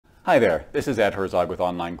Hi there, this is Ed Herzog with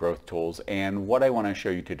Online Growth Tools, and what I want to show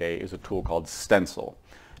you today is a tool called Stencil.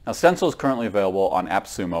 Now Stencil is currently available on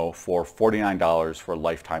AppSumo for $49 for a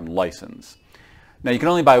lifetime license. Now you can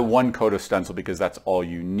only buy one code of Stencil because that's all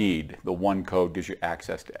you need. The one code gives you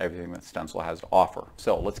access to everything that Stencil has to offer.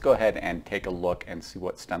 So let's go ahead and take a look and see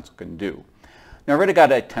what Stencil can do. Now I've already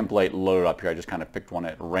got a template loaded up here. I just kind of picked one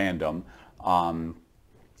at random. A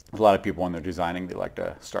lot of people when they're designing, they like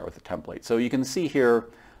to start with a template. So you can see here,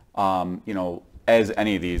 as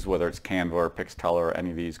any of these, whether it's Canva or Pixteller or any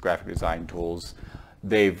of these graphic design tools,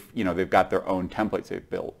 they've got their own templates they've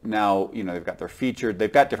built. Now, they've got their featured,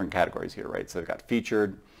 they've got different categories here, right? So they've got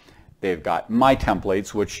featured, they've got my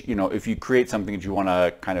templates, which, if you create something that you want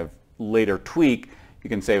to kind of later tweak, you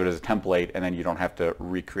can save it as a template and then you don't have to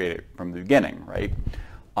recreate it from the beginning, right?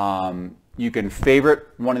 You can favorite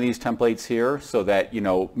one of these templates here so that,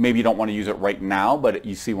 maybe you don't want to use it right now, but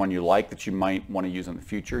you see one you like that you might want to use in the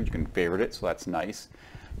future. You can favorite it, so that's nice.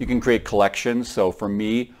 You can create collections. So for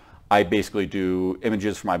me, I basically do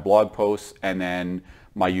images for my blog posts and then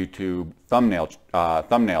my YouTube thumbnail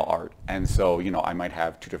art. And so, I might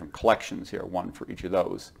have two different collections here, one for each of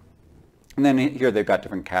those. And then here they've got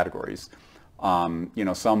different categories.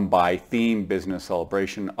 Some by theme, business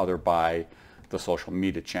celebration, other by the social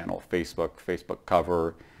media channel, Facebook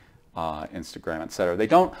cover, Instagram, etc.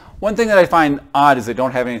 One thing that I find odd is they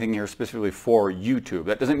don't have anything here specifically for YouTube.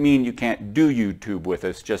 That doesn't mean you can't do YouTube with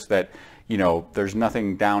it, it's just that, there's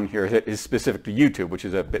nothing down here that is specific to YouTube, which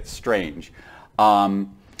is a bit strange. But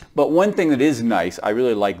one thing that is nice, I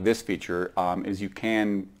really like this feature, is you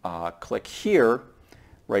can click here.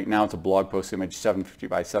 Right now it's a blog post image 750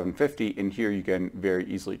 by 750, and here you can very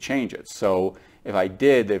easily change it. So if I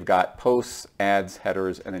did, they've got posts, ads,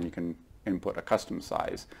 headers, and then you can input a custom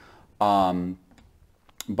size.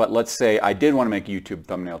 But let's say I did want to make a YouTube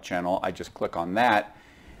thumbnail channel. I just click on that.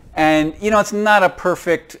 And, it's not a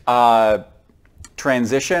perfect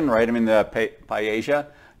transition, right? I mean, the Payasia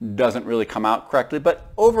doesn't really come out correctly.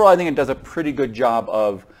 But overall, I think it does a pretty good job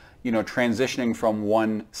of, transitioning from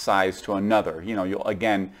one size to another. You'll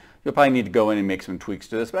probably need to go in and make some tweaks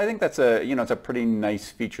to this. But I think that's it's a pretty nice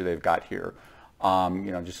feature they've got here.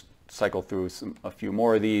 Just cycle through a few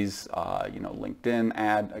more of these, LinkedIn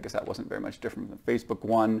ad, I guess that wasn't very much different from the Facebook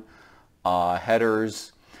one,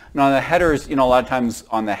 headers. Now on the headers, a lot of times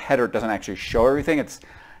on the header it doesn't actually show everything. It's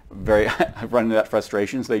I've run into that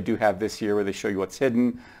frustration. So they do have this here where they show you what's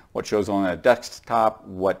hidden, what shows only on the desktop,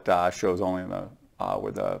 what shows only on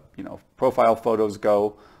where the profile photos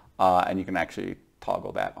go, and you can actually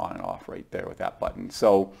toggle that on and off right there with that button.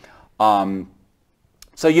 So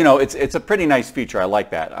it's a pretty nice feature. I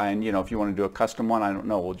like that. And if you want to do a custom one, I don't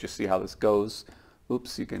know. We'll just see how this goes.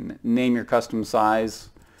 Oops, you can name your custom size.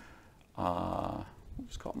 We'll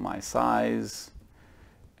just call it my size,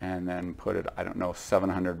 and then put it,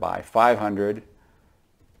 700 by 500,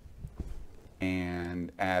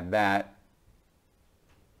 and add that,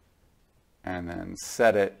 and then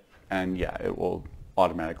set it, and yeah, it will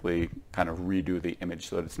automatically kind of redo the image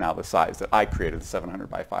so that it's now the size that I created, 700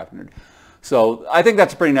 by 500. So I think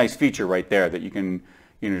that's a pretty nice feature right there that you can,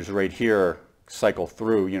 just right here cycle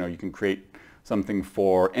through. You can create something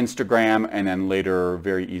for Instagram and then later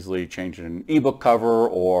very easily change it in an ebook cover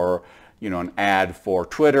or, an ad for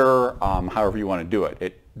Twitter, however you want to do it.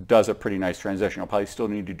 It does a pretty nice transition. I'll probably still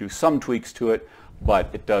need to do some tweaks to it, but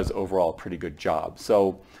it does overall a pretty good job.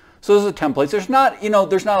 So those are the templates. There's not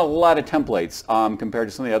a lot of templates compared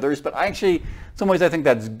to some of the others, but in some ways I think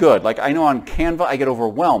that's good. Like I know on Canva I get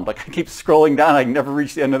overwhelmed. Like I keep scrolling down, I never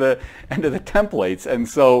reach the end of the templates, and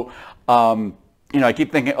so I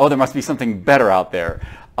keep thinking, oh, there must be something better out there.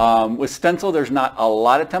 With Stencil, there's not a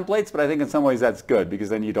lot of templates, but I think in some ways that's good because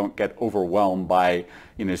then you don't get overwhelmed by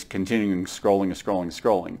just continuing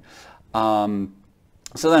scrolling.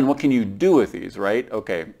 So then what can you do with these, right?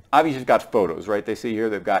 Okay, obviously you've got photos, right? They see here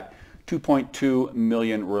they've got 2.2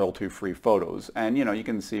 million royalty-free photos. And you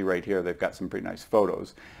can see right here they've got some pretty nice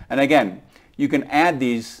photos. And again, you can add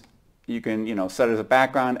these, you can set it as a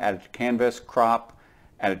background, add it to Canvas, crop,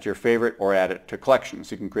 add it to your favorite, or add it to collections.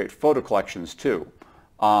 So you can create photo collections too.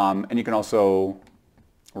 And you can also,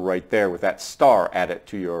 right there with that star, add it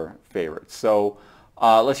to your favorites. So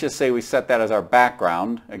let's just say we set that as our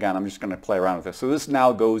background. Again, I'm just going to play around with this. So this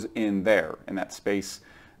now goes in there, in that space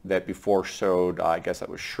that before showed, I guess that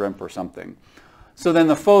was shrimp or something. So then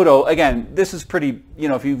the photo, again, this is pretty,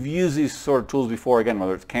 if you've used these sort of tools before, again,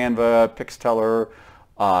 whether it's Canva, Pixteller,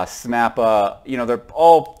 Snappa, they're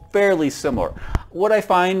all fairly similar. What I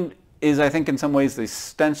find is I think in some ways the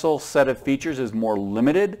Stencil set of features is more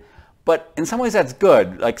limited, but in some ways that's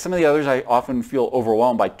good. Like some of the others I often feel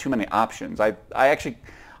overwhelmed by too many options. I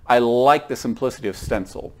I like the simplicity of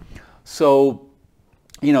Stencil. So,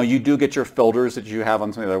 you know, you do get your filters that you have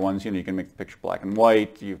on some of the other ones. You know, you can make the picture black and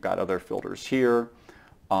white. You've got other filters here.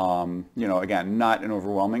 You know, again, not an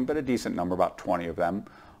overwhelming, but a decent number, about 20 of them.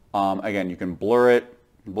 Again, you can blur it,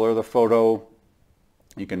 blur the photo.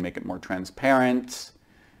 You can make it more transparent.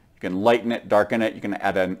 You can lighten it, darken it. You can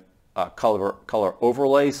add a color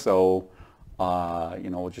overlay. So, you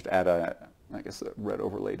know, we'll just add I guess the red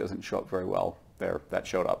overlay doesn't show up very well there. That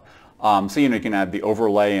showed up. So, you know, you can add the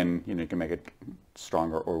overlay and, you know, you can make it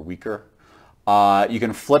stronger or weaker. You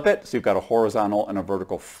can flip it. So you've got a horizontal and a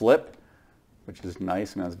vertical flip, which is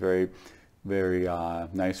nice, and that's very, very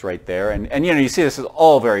nice right there. And, you know, you see this is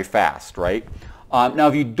all very fast, right? Now,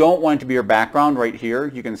 if you don't want it to be your background right here,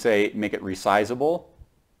 you can say make it resizable.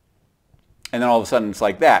 And then all of a sudden it's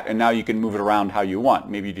like that. And now you can move it around how you want.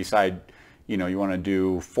 Maybe you decide, you know, you want to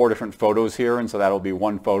do 4 different photos here, and so that'll be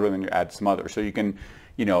one photo, and then you add some others. So you can,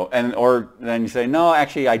 you know, or then you say, no,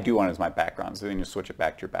 actually I do want it as my background. So then you switch it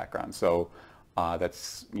back to your background. So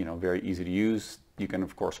that's, you know, very easy to use. You can,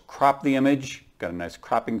 of course, crop the image. Got a nice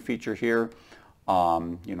cropping feature here.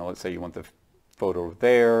 You know, let's say you want the photo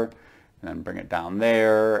there, and then bring it down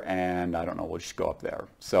there, and I don't know, we'll just go up there.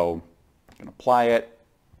 So you can apply it,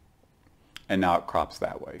 and now it crops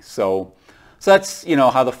that way. So that's, you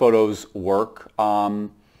know, how the photos work.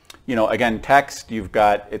 You know, again, text, you've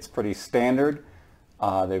got, it's pretty standard.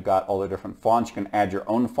 They've got all the different fonts. You can add your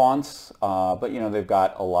own fonts, but, you know, they've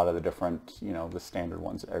got a lot of the different, you know, the standard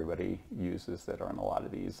ones that everybody uses that are in a lot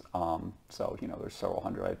of these. So, you know, there's several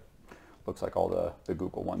hundred. Looks like all the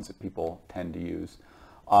Google ones that people tend to use.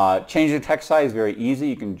 Change the text size, very easy.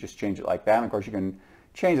 You can just change it like that. And of course, you can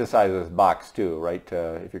change the size of this box too, right?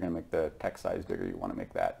 If you're going to make the text size bigger, you want to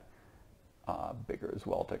make that bigger as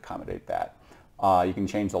well to accommodate that. You can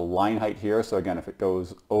change the line height here. So again, if it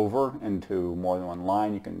goes over into more than one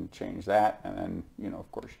line, you can change that. And then, you know,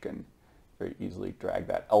 of course, you can very easily drag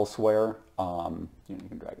that elsewhere. You know, you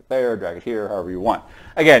can drag it there, drag it here, however you want.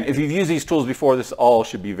 Again, if you've used these tools before, this all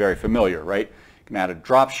should be very familiar, right? You can add a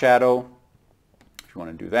drop shadow. If you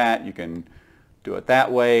want to do that, you can do it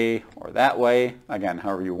that way or that way. Again,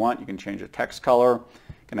 however you want. You can change the text color.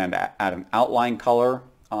 You can add an outline color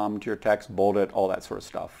to your text, bold it, all that sort of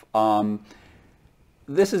stuff.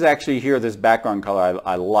 This is actually here, this background color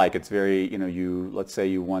I like. It's very, you know, let's say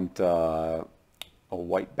you want a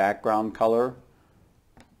white background color.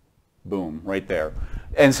 Boom, right there.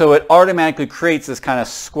 And so it automatically creates this kind of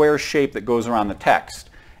square shape that goes around the text.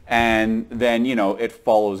 And then, you know, it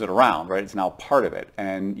follows it around, right? It's now part of it.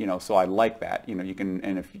 And, you know, so I like that. You know, you can,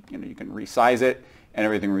 and if, you know, you can resize it and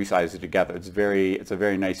everything resizes together. It's a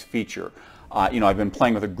very nice feature. You know, I've been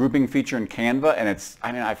playing with a grouping feature in Canva, and it's,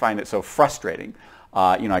 I mean, I find it so frustrating.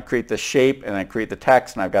 You know, I create the shape and I create the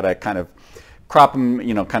text, and I've got to kind of crop them,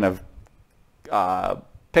 you know, kind of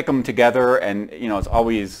pick them together, and, you know, it's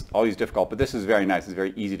always difficult. But this is very nice. It's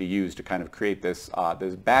very easy to use to kind of create this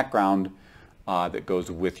this background that goes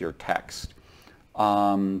with your text.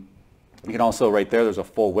 You can also, right there's a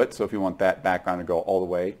full width. So if you want that background to go all the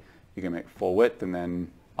way, you can make full width, and then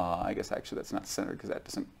I guess actually that's not centered because that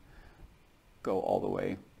doesn't go all the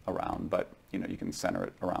way around, but, you know, you can center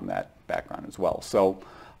it around that background as well. So,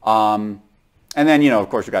 and then, you know, of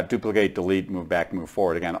course, you've got duplicate, delete, move back, move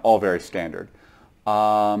forward. Again, all very standard.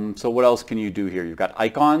 So what else can you do here? You've got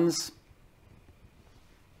icons.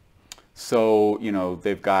 So, you know,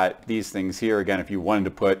 they've got these things here. Again, if you wanted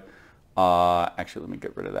to put, actually, let me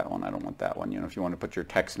get rid of that one. I don't want that one. You know, if you want to put your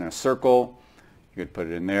text in a circle, you could put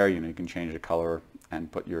it in there. You know, you can change the color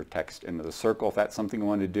and put your text into the circle if that's something you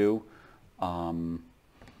want to do.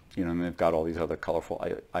 You know, and they've got all these other colorful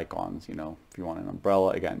icons. You know, if you want an umbrella,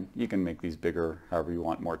 again, you can make these bigger, however you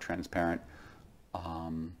want, more transparent.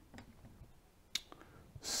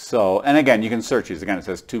 So, and again, you can search these. Again, it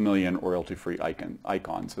says 2 million royalty-free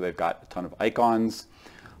icons. So they've got a ton of icons.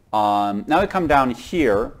 Now we come down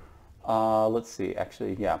here. Let's see,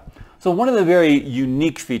 actually, yeah. So one of the very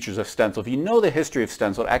unique features of Stencil, if you know the history of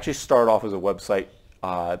Stencil, it actually started off as a website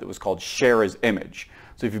that was called Share as Image.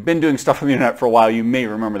 So if you've been doing stuff on the internet for a while, you may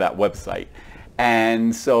remember that website.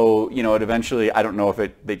 And so, you know, it eventually, I don't know if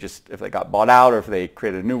they got bought out or if they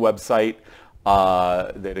created a new website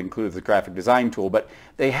that includes the graphic design tool, but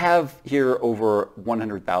they have here over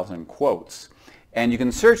 100,000 quotes. And you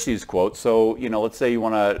can search these quotes. So, you know, let's say you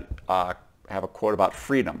want to have a quote about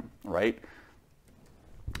freedom, right?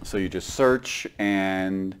 So you just search,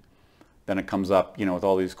 and then it comes up, you know, with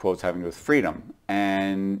all these quotes having to do with freedom.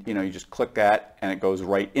 And, you know, you just click that, and it goes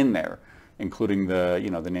right in there, including the, you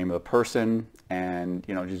know, the name of the person, and,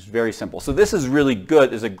 you know, just very simple. So this is really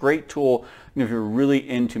good. It's a great tool, you know, if you're really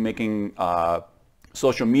into making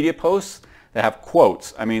social media posts that have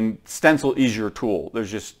quotes. I mean, Stencil is your tool.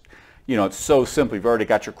 There's just, you know, it's so simple. You've already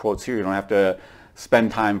got your quotes here. You don't have to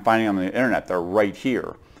spend time finding them on the internet. They're right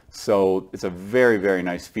here. So it's a very, very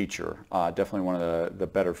nice feature. Definitely one of the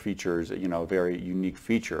better features, you know, very unique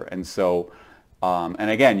feature. And so, and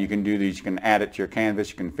again, you can do these, you can add it to your canvas,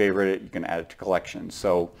 you can favorite it, you can add it to collections.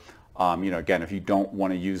 So, you know, again, if you don't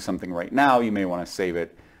want to use something right now, you may want to save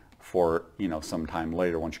it for, you know, sometime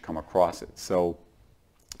later once you come across it. So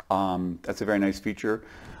that's a very nice feature.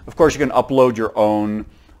 Of course, you can upload your own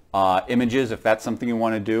images if that's something you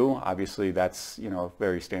want to do. Obviously, that's, you know, a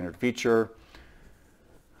very standard feature.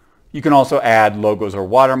 You can also add logos or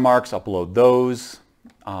watermarks, upload those.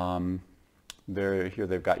 Here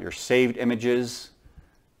they've got your saved images.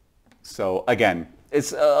 So again,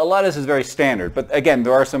 it's a lot of this is very standard, but again,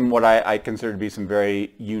 there are some what I consider to be some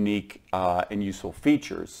very unique and useful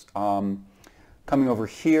features. Coming over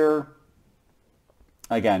here,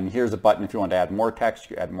 again, here's a button if you want to add more text.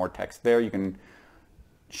 You add more text there. You can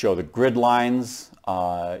show the grid lines.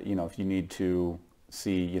 You know, if you need to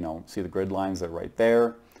see, you know, see the grid lines, they're right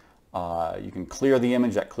there. You can clear the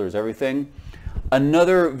image, that clears everything.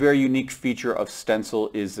 Another very unique feature of Stencil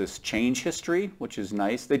is this change history, which is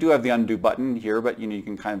nice. They do have the undo button here, but you know, you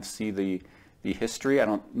can kind of see the history. I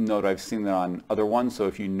don't know that I've seen that on other ones. So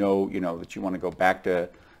if you know that you want to go back to a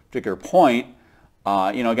particular point,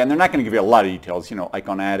 you know, again, they're not going to give you a lot of details. You know,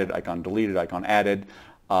 icon added, icon deleted, icon added.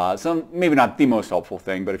 So maybe not the most helpful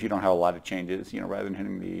thing, but if you don't have a lot of changes, you know, rather than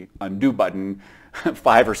hitting the undo button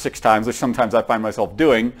 5 or 6 times, which sometimes I find myself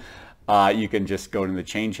doing, you can just go into the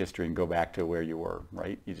change history and go back to where you were,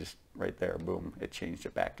 right? You just, right there, boom, it changed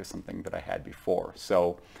it back to something that I had before.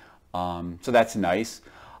 So, so that's nice.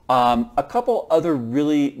 A couple other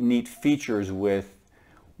really neat features with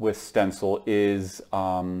Stencil is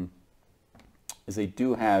they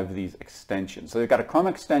do have these extensions. So they've got a Chrome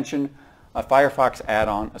extension, a Firefox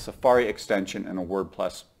add-on, a Safari extension, and a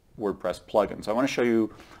WordPress plugin. So I want to show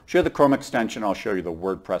you the Chrome extension. I'll show you the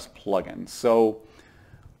WordPress plugin. So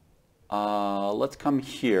let's come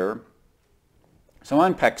here. So I'm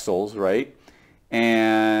on Pexels, right?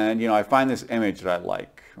 And you know, I find this image that I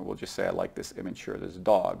like. We'll just say I like this image here, this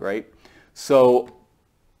dog, right? So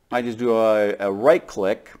I just do a right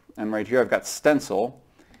click, and right here I've got Stencil,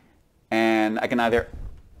 and I can either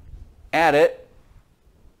add it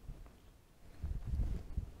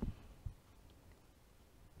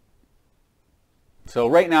So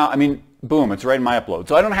right now, I mean, boom, it's right in my upload.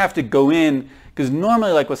 So I don't have to go in, because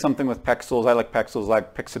normally like with something with Pexels, I like Pexels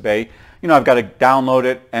like Pixabay, you know, I've got to download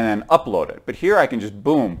it and then upload it. But here I can just,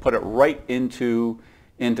 boom, put it right into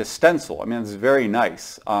Stencil. I mean, it's very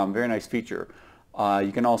nice feature.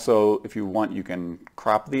 You can also, if you want, you can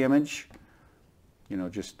crop the image. You know,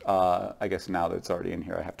 just, I guess now that it's already in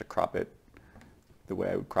here, I have to crop it the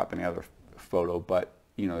way I would crop any other photo. But,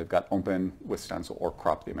 you know, they've got open with Stencil or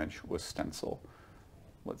crop the image with Stencil.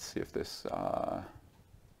 Let's see if this,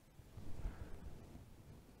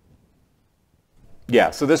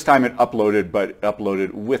 yeah, so this time it uploaded, but it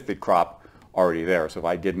uploaded with the crop already there. So if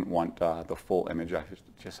I didn't want the full image, I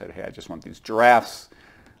just said, hey, I just want these giraffes.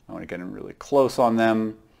 I want to get in really close on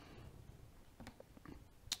them.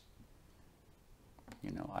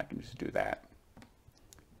 You know, I can just do that.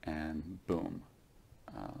 And boom.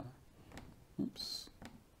 Oops.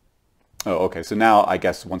 Oh, okay. So now I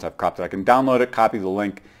guess once I've cropped it, I can download it, copy the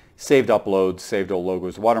link, saved uploads, saved all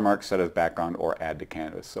logos, watermarks, set as background, or add to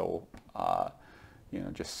canvas. So, you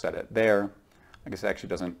know, just set it there. I guess it actually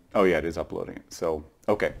doesn't, oh yeah, it is uploading it. So,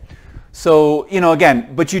 okay. So, you know,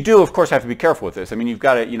 again, but you do, of course, have to be careful with this. I mean, you've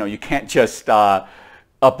got to, you know, you can't just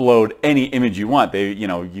upload any image you want. You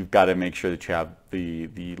know, you've got to make sure that you have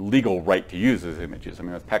the legal right to use those images. I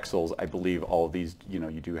mean, with Pexels, I believe all of these, you know,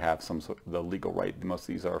 you do have some sort of the legal right. Most of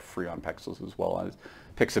these are free on Pexels, as well as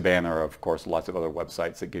Pixabay, and there are, of course, lots of other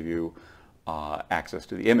websites that give you access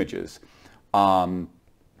to the images. So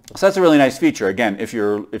that's a really nice feature. Again, if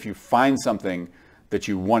you find something that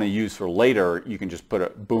you want to use for later, you can just put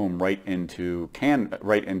it, boom, right into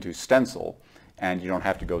Stencil, and you don't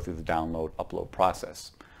have to go through the download, upload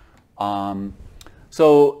process.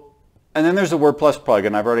 And then there's the WordPress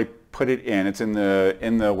plugin. I've already put it in. It's in the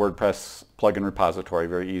WordPress plugin repository.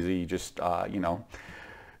 Very easy. You just you know,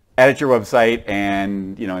 add it to your website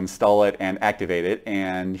and, you know, install it and activate it.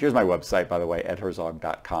 And here's my website, by the way,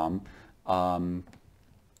 edherzog.com.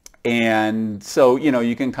 And so, you know,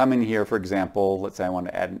 you can come in here, for example, let's say I want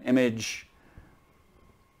to add an image,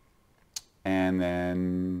 and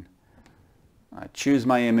then I choose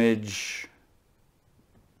my image.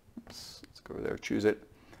 Oops, let's go over there, choose it.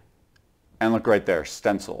 And look right there,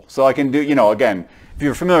 Stencil. So I can do, again, if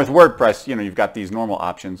you're familiar with WordPress, you've got these normal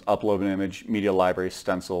options: upload an image, media library,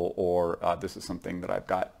 Stencil, or this is something that I've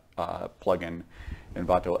got plugin in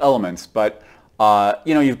Envato Elements. But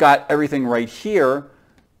you've got everything right here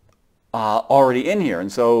already in here,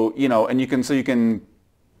 and so and you can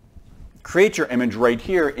create your image right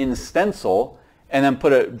here in Stencil, and then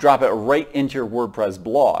drop it right into your WordPress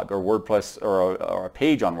blog or WordPress or a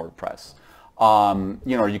page on WordPress.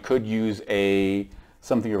 Or you could use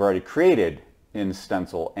something you've already created in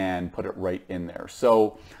Stencil and put it right in there.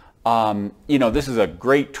 So, this is a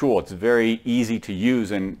great tool. It's very easy to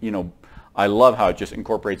use, and I love how it just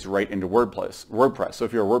incorporates right into WordPress. So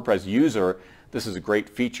if you're a WordPress user, this is a great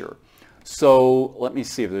feature. So let me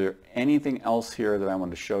see if there's anything else here that I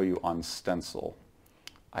want to show you on Stencil.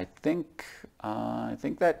 I think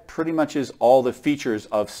that pretty much is all the features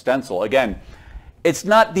of Stencil. Again, it's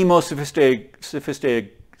not the most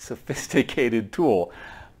sophisticated tool,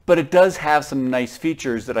 but it does have some nice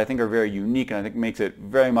features that I think are very unique, and I think makes it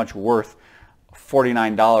very much worth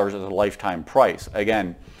 $49 as a lifetime price.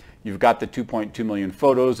 Again, you've got the 2.2 million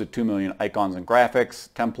photos, the 2 million icons and graphics,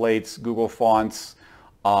 templates, Google Fonts.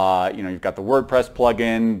 You've got the WordPress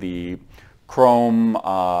plugin, the Chrome,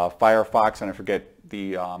 Firefox, and I forget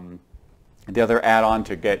the other add-on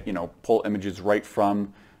to get pull images right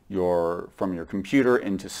from your computer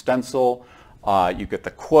into Stencil. You get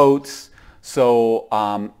the quotes. So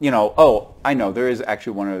oh, I know there is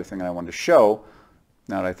actually one other thing that I wanted to show.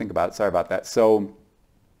 Now that I think about it, sorry about that. So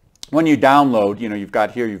when you download, you've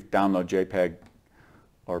download JPEG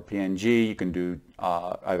or PNG. You can do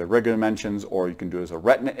either regular dimensions, or you can do it as a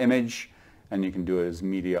retina image, and you can do it as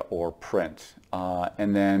media or print.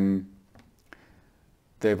 And then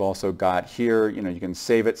they've also got here, you can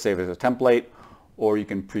save it as a template, or you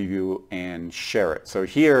can preview and share it. So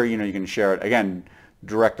here, you can share it again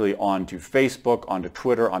directly onto Facebook, onto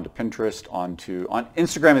Twitter, onto Pinterest, on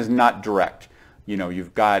Instagram is not direct.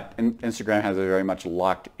 You've got Instagram has a very much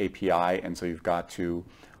locked API, and so you've got to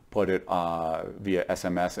put it via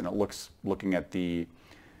SMS, and looking at the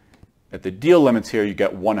deal limits here, you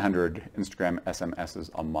get 100 Instagram SMSs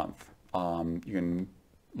a month. You can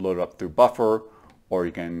load it up through Buffer, or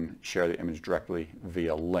you can share the image directly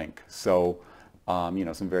via link. So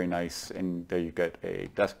some very nice, and there you get a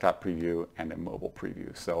desktop preview and a mobile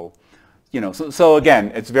preview. So so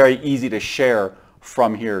again, it's very easy to share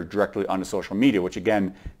from here directly onto social media, which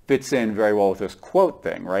again fits in very well with this quote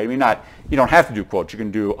thing, right? I mean, you don't have to do quotes. You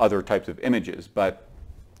can do other types of images, but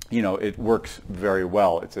it works very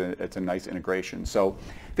well. It's a nice integration. So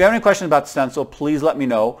if you have any questions about Stencil, please let me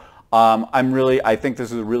know. I think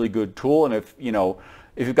this is a really good tool, and if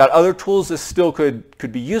you've got other tools, this still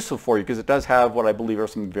could be useful for you, because it does have what I believe are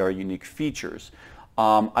some very unique features.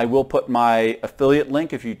 I will put my affiliate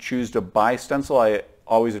link if you choose to buy Stencil. I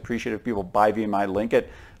always appreciate if people buy via my link. It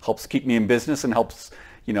helps keep me in business and helps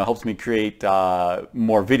me create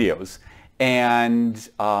more videos. And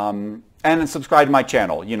subscribe to my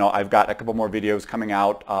channel. I've got a couple more videos coming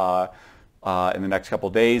out in the next couple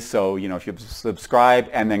of days. So if you subscribe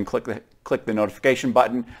and then click the notification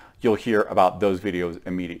button, you'll hear about those videos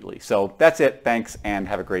immediately. So that's it. Thanks, and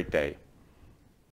have a great day.